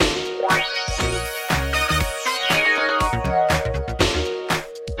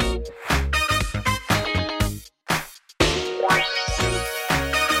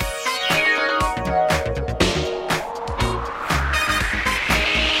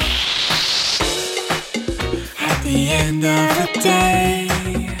the end of the day,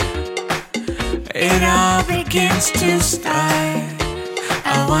 it all begins to start.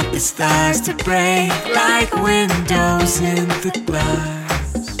 I want the stars to break like windows in the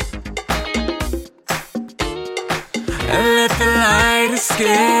glass, and let the light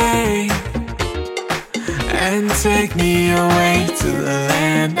escape and take me away to the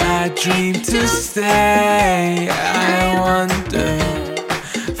land I dream to stay. I wander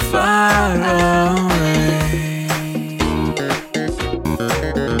far away.